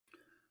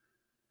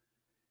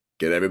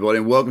G'day everybody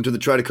and welcome to the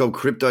Trader Cobb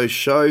Crypto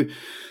Show.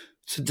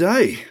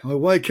 Today I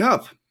wake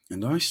up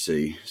and I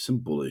see some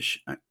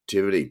bullish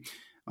activity.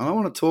 And I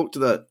want to talk to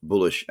that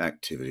bullish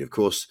activity. Of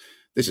course,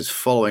 this is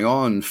following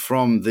on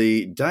from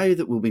the day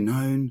that will be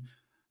known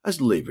as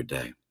Libra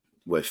Day,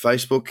 where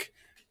Facebook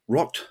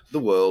rocked the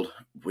world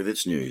with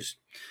its news.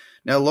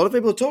 Now, a lot of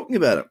people are talking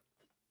about it.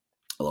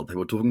 A lot of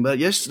people were talking about it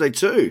yesterday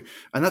too,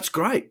 and that's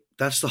great.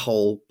 That's the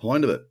whole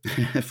point of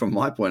it. From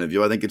my point of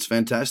view, I think it's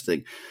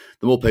fantastic.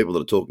 The more people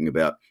that are talking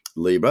about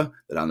Libra,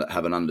 that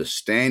have an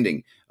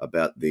understanding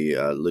about the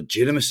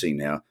legitimacy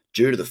now,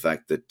 due to the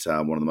fact that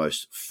one of the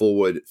most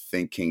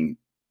forward-thinking,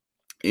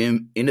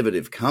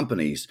 innovative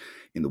companies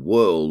in the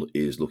world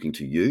is looking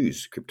to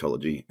use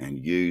cryptology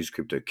and use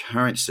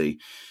cryptocurrency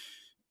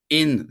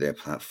in their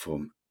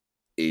platform,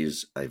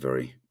 is a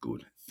very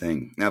good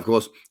thing. Now, of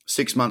course,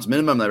 6 months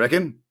minimum, they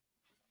reckon,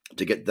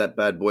 to get that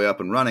bad boy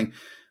up and running,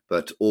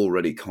 but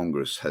already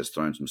Congress has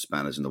thrown some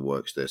spanners in the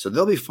works there. So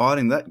they'll be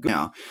fighting that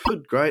now.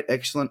 Good, great,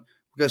 excellent.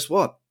 Well, guess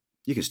what?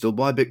 You can still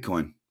buy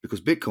Bitcoin because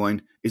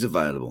Bitcoin is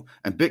available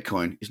and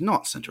Bitcoin is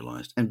not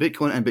centralized. And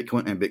Bitcoin and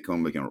Bitcoin and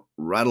Bitcoin, we can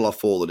rattle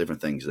off all the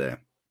different things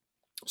there.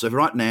 So for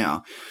right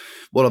now,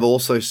 what I've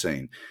also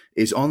seen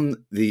is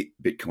on the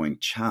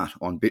Bitcoin chart,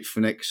 on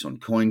Bitfinex, on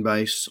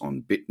Coinbase,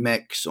 on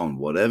BitMEX, on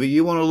whatever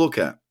you want to look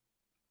at,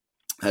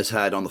 has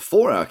had on the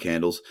 4-hour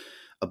candles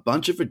a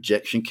bunch of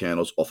rejection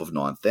candles off of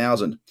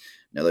 9,000.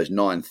 Now, those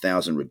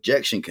 9,000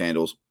 rejection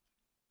candles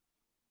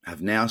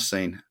have now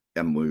seen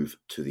a move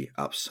to the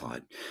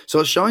upside. So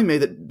it's showing me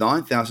that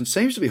 9,000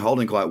 seems to be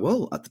holding quite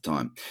well at the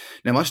time.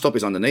 Now, my stop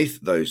is underneath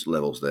those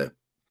levels there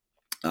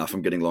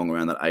from getting long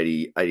around that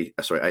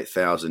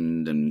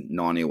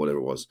 8,090 or whatever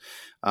it was.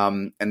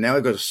 And now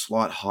we've got a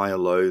slight higher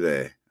low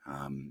there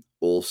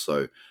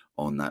also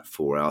on that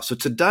 4-hour. So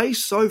today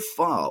so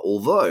far,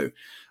 although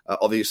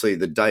obviously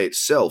the day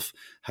itself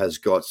has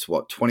got,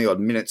 20-odd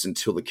minutes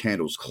until the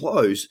candles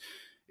close,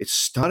 it's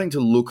starting to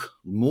look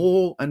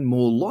more and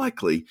more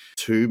likely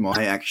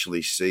I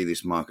actually see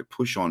this market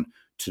push on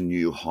to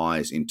new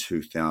highs in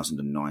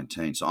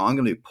 2019. So I'm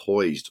going to be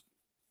poised,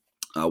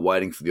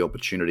 waiting for the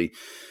opportunity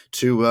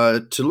to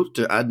look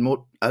to add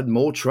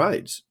more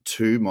trades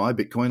to my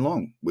Bitcoin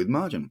long with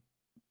margin.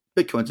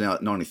 Bitcoin's now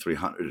at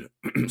 9,300,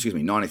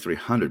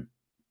 9,300,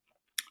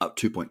 up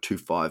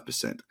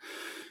 2.25%.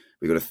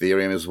 We've got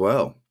Ethereum as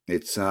well.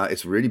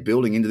 It's really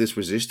building into this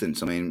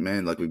resistance. I mean,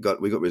 man, like we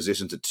got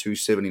resistance at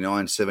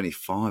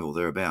 279.75 or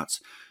thereabouts.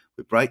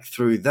 We break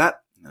through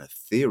that, and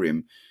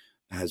Ethereum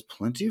has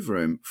plenty of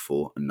room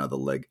for another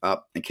leg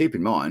up. And keep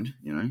in mind,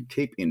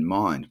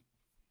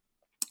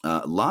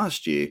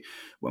 last year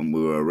when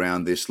we were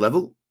around this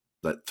level,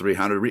 that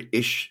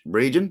 300-ish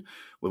region,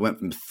 we went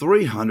from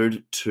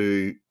 300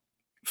 to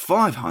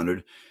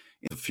 500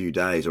 in a few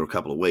days or a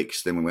couple of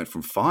weeks. Then we went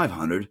from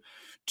 500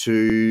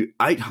 to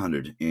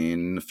 800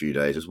 in a few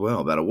days as well,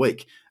 about a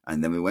week.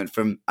 And then we went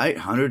from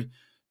 800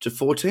 to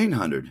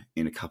 1,400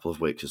 in a couple of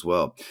weeks as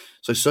well.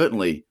 So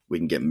certainly we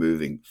can get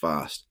moving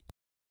fast.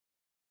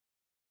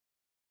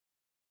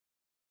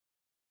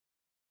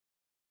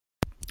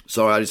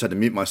 Sorry, I just had to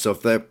mute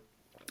myself there.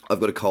 I've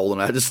got a cold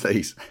and I had to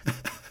sneeze.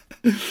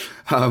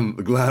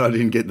 Glad I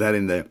didn't get that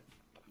in there.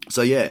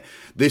 So yeah,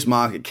 this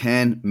market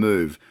can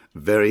move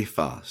very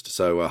fast.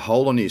 So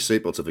hold on to your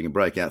seatbelts if we can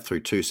break out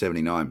through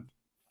 279.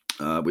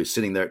 We're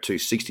sitting there at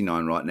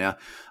 269 right now,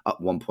 up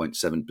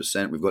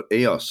 1.7%. We've got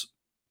EOS.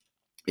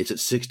 It's at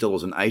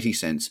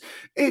 $6.80.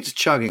 It's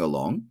chugging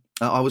along.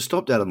 I was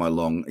stopped out of my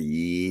long,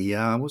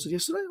 was it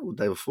yesterday or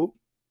the day before?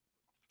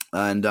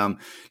 And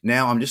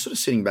now I'm just sort of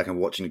sitting back and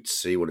watching it to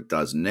see what it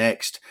does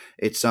next.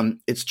 It's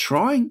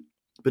trying,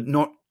 but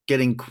not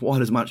getting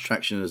quite as much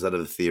traction as that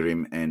of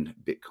Ethereum and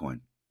Bitcoin.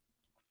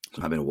 So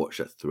I'm having to watch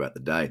that throughout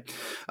the day.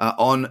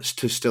 On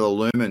to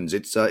Stellar Lumens,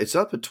 it's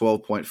up at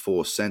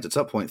 12.4 cents. It's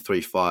up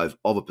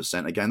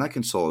 0.35%. Again, that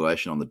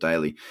consolidation on the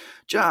daily,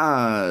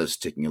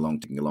 just ticking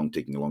along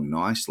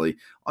nicely.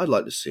 I'd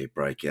like to see it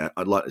break out.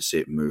 I'd like to see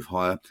it move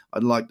higher.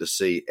 I'd like to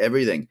see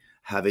everything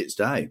have its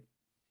day.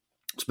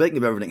 Speaking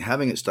of everything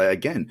having its day,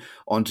 again,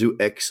 onto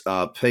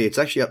XRP. It's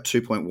actually up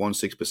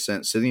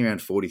 2.16%, sitting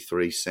around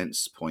 43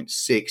 cents,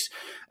 0.6.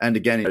 And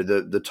again,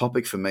 the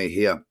topic for me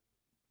here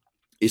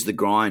is the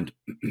grind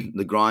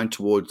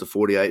towards the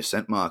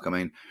 48-cent mark. I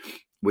mean,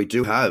 we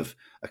do have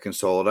a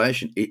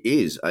consolidation. It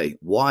is a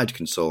wide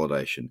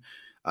consolidation.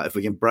 If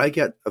we can break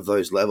out of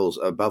those levels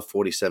above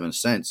 47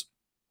 cents,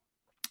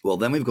 well,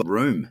 then we've got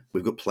room.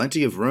 We've got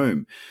plenty of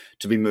room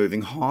to be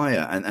moving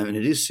higher. And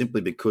it is simply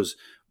because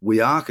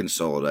we are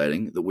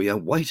consolidating that we are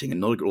waiting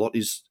and not a lot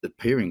is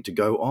appearing to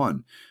go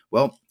on.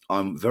 Well,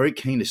 I'm very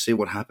keen to see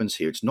what happens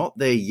here. It's not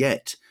there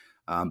yet.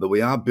 But we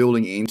are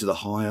building into the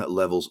higher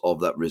levels of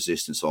that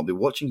resistance. So I'll be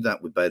watching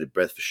that with bated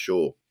breath for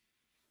sure.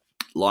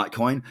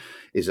 Litecoin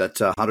is at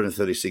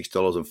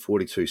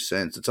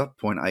 $136.42. It's up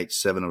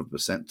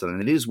 0.87%, and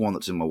it is one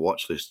that's in my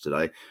watch list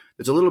today.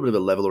 There's a little bit of a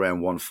level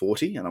around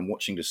 140, and I'm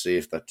watching to see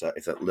if that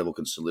level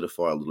can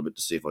solidify a little bit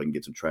to see if I can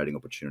get some trading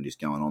opportunities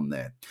going on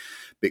there.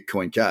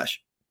 Bitcoin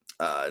Cash.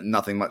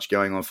 Nothing much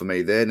going on for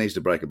me there. Needs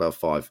to break above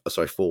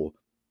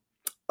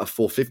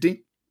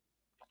 450.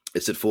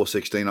 It's at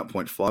 416, up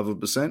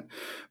 0.5%.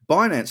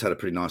 Binance had a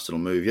pretty nice little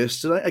move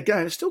yesterday.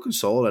 Again, it's still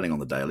consolidating on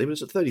the daily, but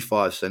it's at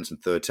 35 cents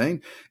and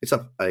 13. It's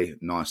up a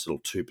nice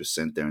little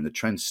 2% there, and the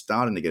trend's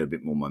starting to get a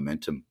bit more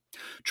momentum.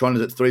 Tron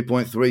is at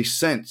 3.3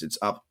 cents. It's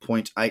up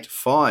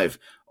 0.85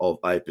 of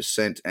a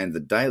percent, and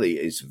the daily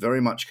is very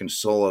much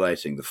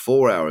consolidating. The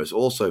 4 hour is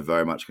also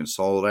very much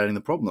consolidating.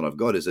 The problem that I've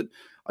got is that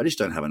I just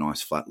don't have a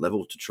nice flat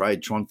level to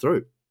trade Tron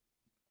through.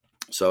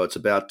 So it's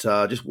about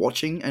just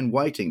watching and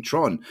waiting.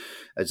 Tron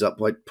is up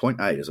by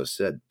 0.8, as I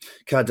said.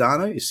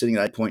 Cardano is sitting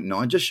at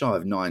 8.9, just shy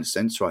of 9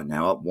 cents right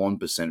now, up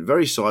 1%.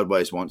 Very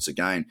sideways once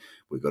again.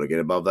 We've got to get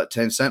above that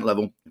 10-cent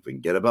level. If we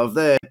can get above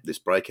there, this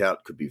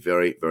breakout could be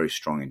very, very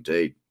strong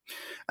indeed.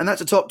 And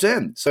that's a top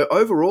 10. So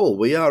overall,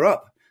 we are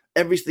up.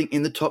 Everything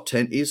in the top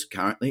 10 is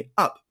currently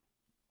up.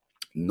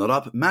 Not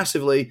up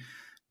massively,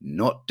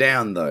 not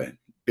down though.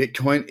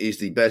 Bitcoin is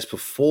the best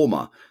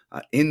performer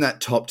in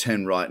that top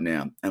 10 right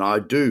now. And I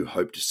do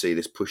hope to see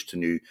this push to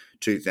new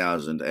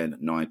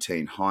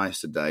 2019 highs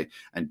today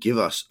and give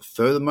us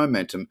further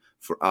momentum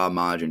for our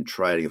margin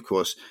trading. Of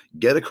course,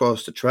 get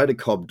across to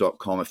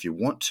tradercobb.com if you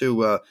want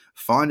to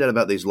find out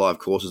about these live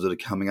courses that are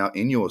coming up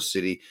in your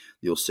city.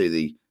 You'll see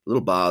the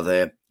little bar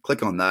there.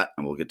 Click on that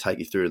and we'll take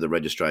you through to the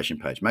registration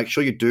page. Make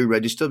sure you do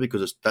register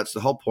because that's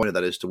the whole point of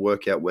that, is to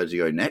work out where to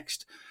go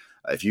next.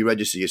 If you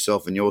register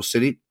yourself in your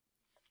city,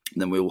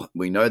 then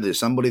we know there's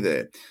somebody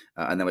there,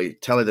 and then we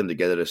tally them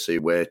together to see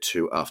where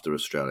to after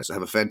Australia. So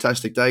have a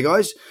fantastic day,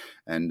 guys,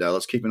 and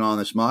let's keep an eye on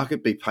this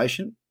market. Be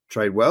patient,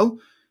 trade well, and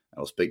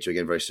I'll speak to you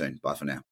again very soon. Bye for now.